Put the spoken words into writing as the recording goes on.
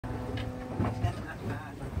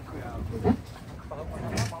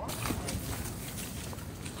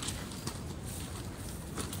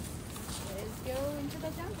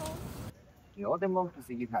The other monkeys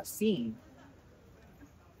that you have seen,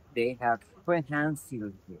 they have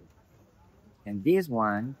prehensile tail. And this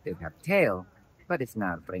one, they have tail, but it's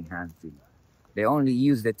not prehensile. They only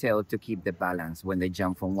use the tail to keep the balance when they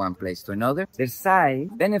jump from one place to another. Their size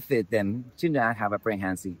benefit them to not have a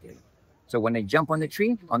prehensile tail. So when they jump on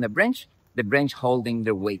the branch holding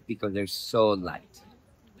their weight because they're so light.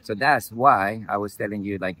 So that's why I was telling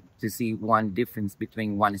you, like, to see one difference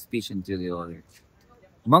between one species to the other.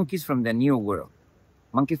 Monkeys from the new world.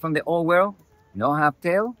 Monkeys from the old world no have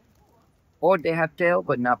tail, or they have tail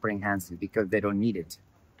but not prehensile because they don't need it.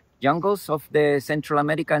 Jungles of the Central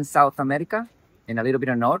America and South America, and a little bit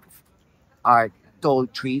of north, are tall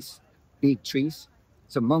trees, big trees.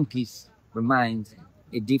 So monkeys remind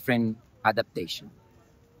a different adaptation,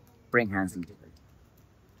 prehensile.